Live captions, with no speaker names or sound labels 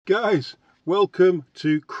Guys, welcome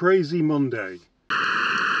to Crazy Monday.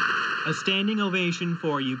 A standing ovation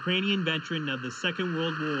for a Ukrainian veteran of the Second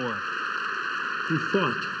World War who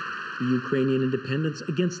fought the Ukrainian independence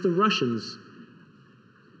against the Russians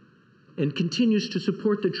and continues to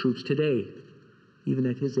support the troops today, even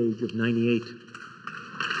at his age of 98.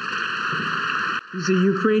 He's a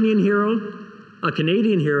Ukrainian hero, a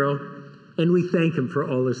Canadian hero, and we thank him for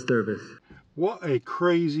all his service. What a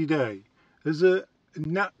crazy day. There's a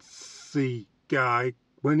Nazi guy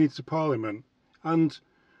went into Parliament, and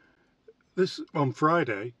this on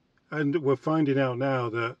Friday, and we're finding out now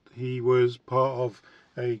that he was part of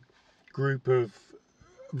a group of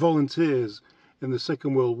volunteers in the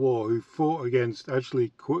Second World War who fought against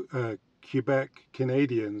actually Quebec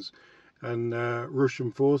Canadians and Russian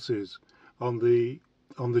forces on the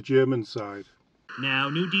German side. Now,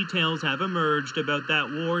 new details have emerged about that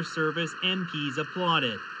war service MPs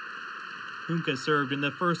applauded. Hunka served in the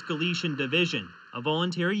 1st Galician Division, a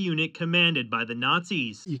voluntary unit commanded by the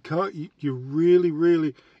Nazis. You can't, you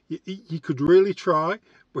really, you could really try,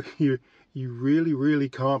 but you really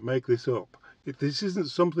can't make this up. This isn't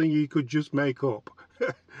something you could just make up.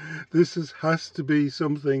 This has to be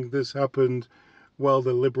something that's happened while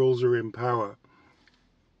the Liberals are in power.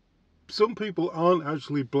 Some people aren't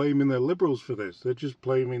actually blaming the Liberals for this. They're just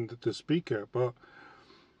blaming the Speaker. But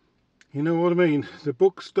you know what I mean? The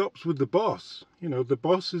buck stops with the boss. You know, the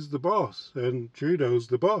boss is the boss, and Trudeau's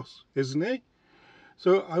the boss, isn't he?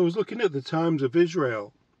 So I was looking at the Times of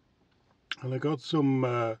Israel, and I got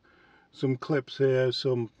some clips here,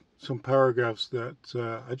 some paragraphs that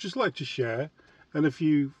I'd just like to share, and a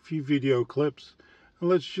few video clips. And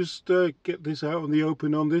let's just get this out in the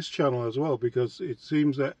open on this channel as well, because it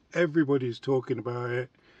seems that everybody's talking about it.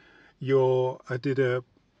 I did a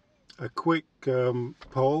quick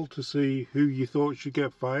poll to see who you thought should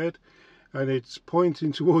get fired, and it's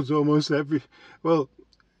pointing towards almost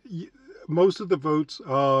most of the votes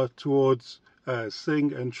are towards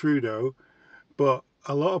Singh and Trudeau, but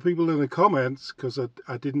a lot of people in the comments, because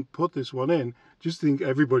I didn't put this one in, just think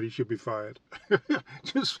everybody should be fired.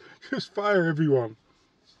 just fire everyone.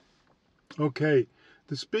 Okay,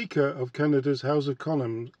 the Speaker of Canada's House of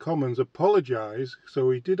Commons apologised, so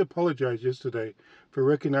he did apologise yesterday for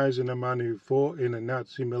recognising a man who fought in a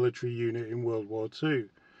Nazi military unit in World War II.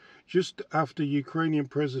 Just after Ukrainian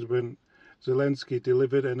President Zelensky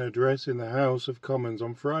delivered an address in the House of Commons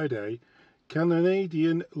on Friday,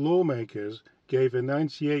 Canadian lawmakers gave a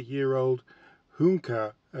 98-year-old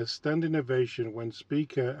Hunka a standing ovation when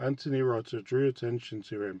Speaker Anthony Rota drew attention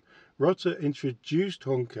to him. Rota introduced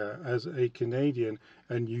Hunka as a Canadian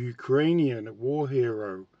and Ukrainian war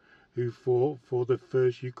hero who fought for the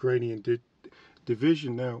 1st Ukrainian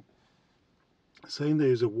Division. Now, saying that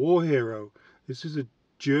he's a war hero, this is a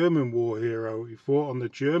German war hero. He fought on the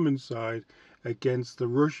German side against the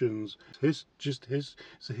Russians. It's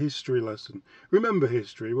a history lesson. Remember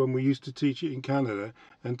history when we used to teach it in Canada,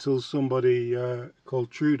 until somebody called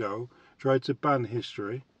Trudeau tried to ban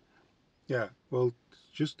history. Yeah, well,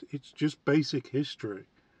 it's just basic history.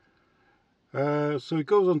 So it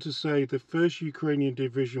goes on to say the 1st Ukrainian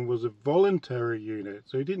Division was a voluntary unit,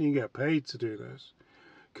 so he didn't even get paid to do this,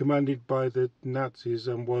 commanded by the Nazis,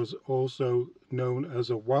 and was also known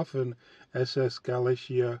as a Waffen SS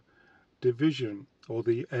Galicia Division, or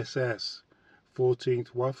the SS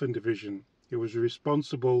 14th Waffen Division. It was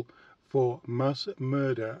responsible for mass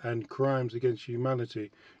murder and crimes against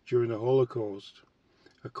humanity during the Holocaust,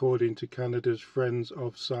 according to Canada's Friends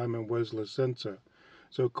of Simon Wessler Centre.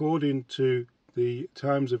 So according to the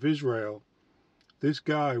Times of Israel, this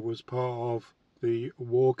guy was part of the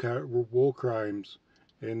war crimes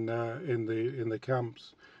in the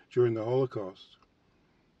camps during the Holocaust.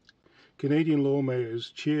 Canadian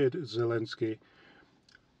lawmakers cheered Zelensky,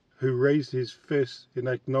 who raised his fist in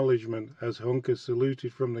acknowledgement as Hunka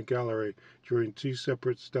saluted from the gallery during 2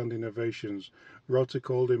 separate standing ovations. Rota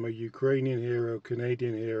called him a Ukrainian hero,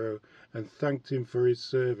 Canadian hero, and thanked him for his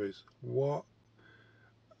service. What?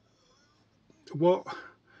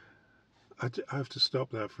 I have to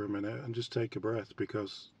stop there for a minute and just take a breath,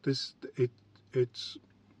 because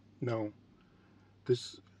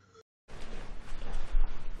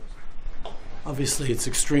Obviously, it's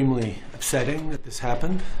extremely upsetting that this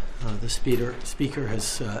happened. The speaker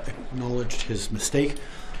has acknowledged his mistake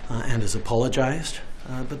and has apologized.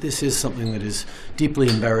 But this is something that is deeply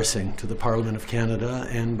embarrassing to the Parliament of Canada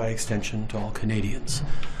and, by extension, to all Canadians.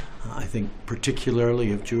 I think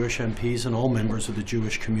particularly of Jewish MPs and all members of the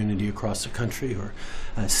Jewish community across the country who are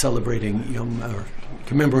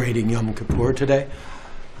commemorating Yom Kippur today.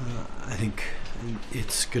 I think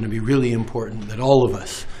it's going to be really important that all of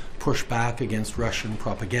us push back against Russian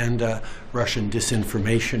propaganda, Russian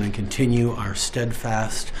disinformation, and continue our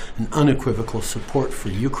steadfast and unequivocal support for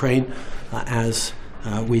Ukraine, as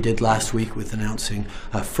we did last week with announcing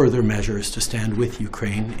further measures to stand with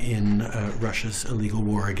Ukraine in Russia's illegal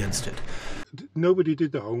war against it. Nobody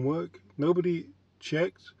did the homework. Nobody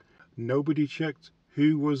checked. Nobody checked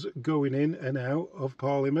who was going in and out of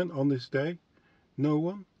Parliament on this day. No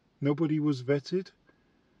one. Nobody was vetted.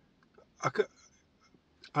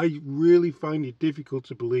 I really find it difficult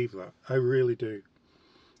to believe that. I really do.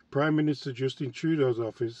 Prime Minister Justin Trudeau's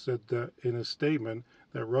office said that in a statement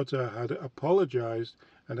that Rutte had apologised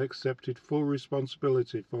and accepted full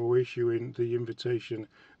responsibility for issuing the invitation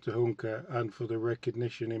to Juncker and for the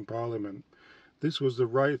recognition in Parliament. This was the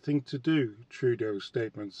right thing to do, Trudeau's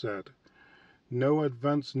statement said. No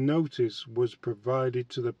advance notice was provided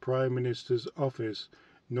to the Prime Minister's office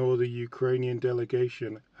nor the Ukrainian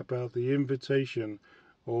delegation about the invitation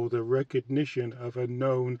or the recognition of a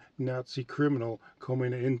known Nazi criminal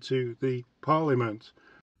coming into the Parliament.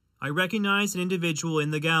 I recognize an individual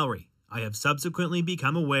in the gallery. I have subsequently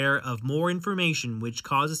become aware of more information which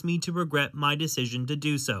causes me to regret my decision to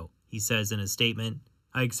do so, he says in a statement.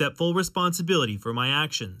 I accept full responsibility for my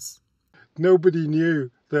actions. Nobody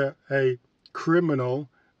knew that a criminal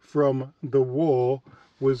from the war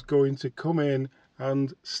was going to come in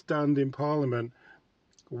and stand in Parliament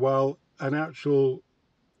while an actual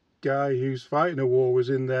guy who's fighting a war was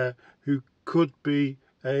in there who could be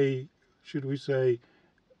a, should we say,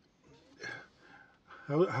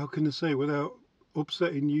 how can I say without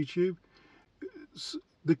upsetting YouTube?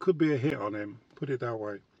 There could be a hit on him, put it that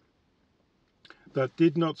way. That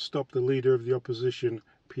did not stop the leader of the opposition,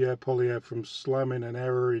 Pierre Poilievre, from slamming an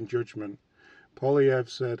error in judgment. Poilievre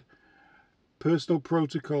said, personal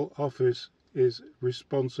protocol office is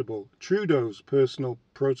responsible. Trudeau's personal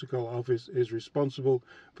protocol office is responsible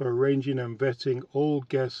for arranging and vetting all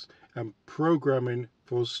guests and programming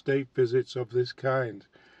for state visits of this kind.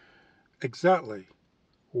 Exactly.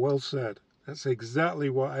 Well said. That's exactly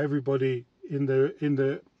what everybody in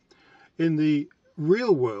the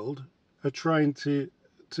real world are trying to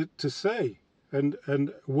say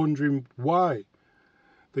and wondering why.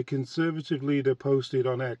 The Conservative leader posted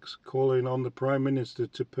on X calling on the Prime Minister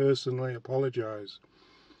to personally apologise.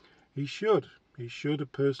 He should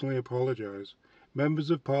have personally apologised. Members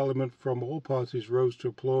of Parliament from all parties rose to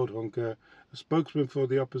applaud Juncker. A spokesman for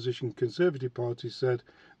the opposition Conservative Party said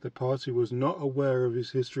the party was not aware of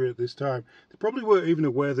his history at this time. They probably weren't even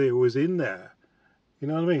aware that it was in there. You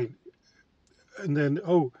know what I mean? And then,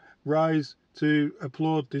 rise to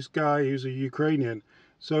applaud this guy who's a Ukrainian.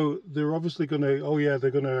 So they're obviously going to,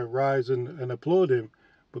 they're going to rise and applaud him.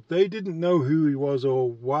 But they didn't know who he was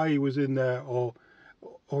or why he was in there or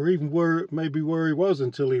even where he was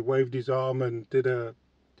until he waved his arm and did a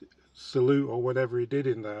salute or whatever he did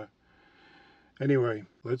in there. Anyway,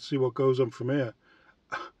 let's see what goes on from here.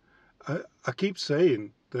 I keep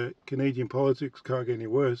saying that Canadian politics can't get any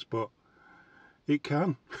worse, but it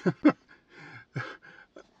can.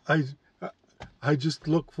 I just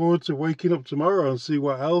look forward to waking up tomorrow and see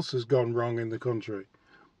what else has gone wrong in the country.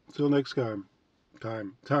 Till next time.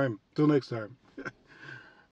 Till next time.